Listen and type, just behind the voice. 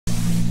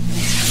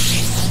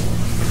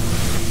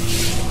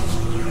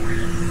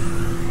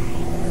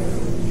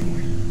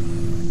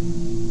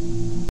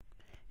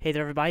Hey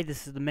there everybody,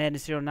 this is the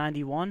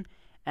Madness091,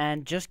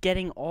 and just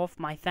getting off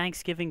my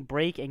Thanksgiving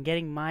break and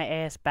getting my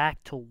ass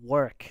back to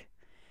work.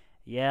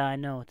 Yeah, I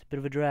know, it's a bit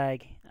of a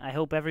drag. I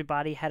hope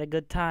everybody had a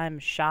good time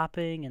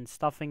shopping and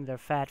stuffing their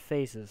fat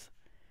faces.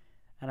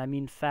 And I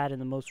mean fat in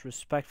the most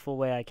respectful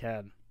way I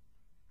can.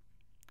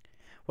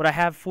 What I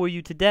have for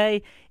you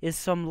today is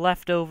some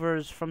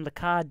leftovers from the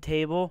COD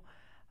table.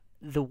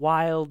 The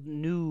wild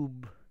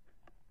noob.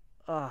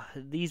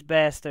 These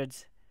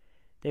bastards.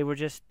 They were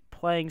just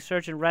playing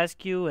search and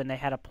rescue, and they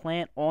had a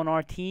plant on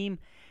our team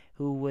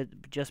who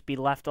would just be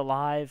left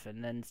alive,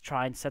 and then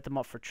try and set them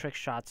up for trick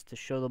shots to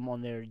show them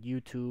on their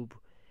YouTube,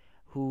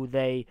 who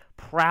they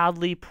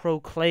proudly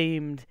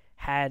proclaimed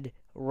had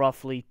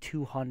roughly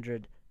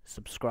 200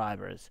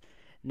 subscribers.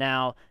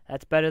 Now,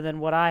 that's better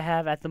than what I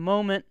have at the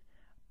moment,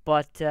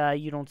 but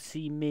you don't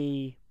see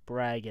me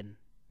bragging.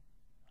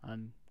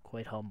 I'm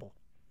quite humble.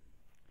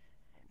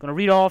 I'm going to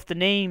read off the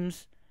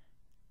names,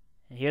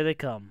 and here they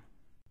come.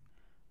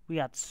 We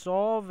got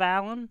Saul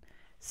Valen,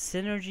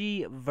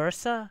 Synergy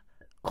Versa,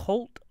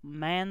 Colt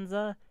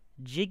Manza,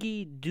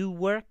 Jiggy Do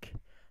Work,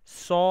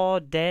 Saw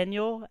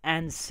Daniel,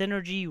 and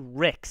Synergy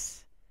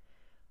Ricks.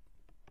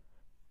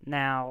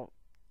 Now,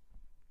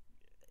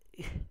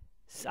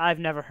 I've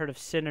never heard of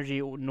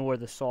Synergy nor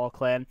the Saw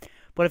clan,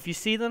 but if you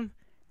see them,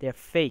 they're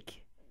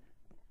fake.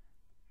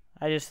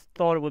 I just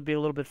thought it would be a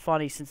little bit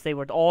funny since they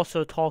were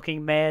also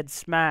talking mad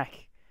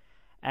smack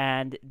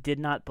and did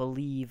not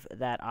believe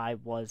that I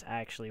was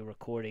actually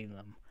recording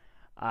them.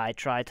 I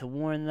tried to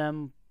warn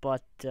them,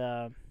 but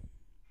that's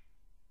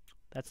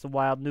the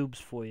wild noobs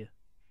for you.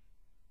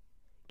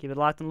 Keep it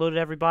locked and loaded,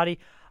 everybody.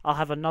 I'll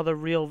have another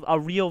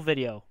real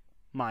video,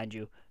 mind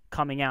you,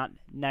 coming out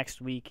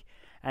next week.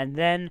 And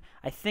then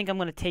I think I'm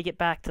going to take it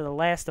back to The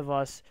Last of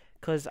Us,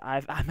 because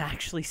I'm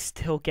actually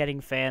still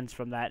getting fans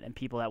from that and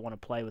people that want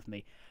to play with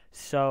me.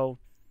 So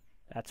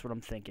that's what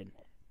I'm thinking.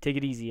 Take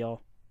it easy,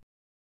 y'all.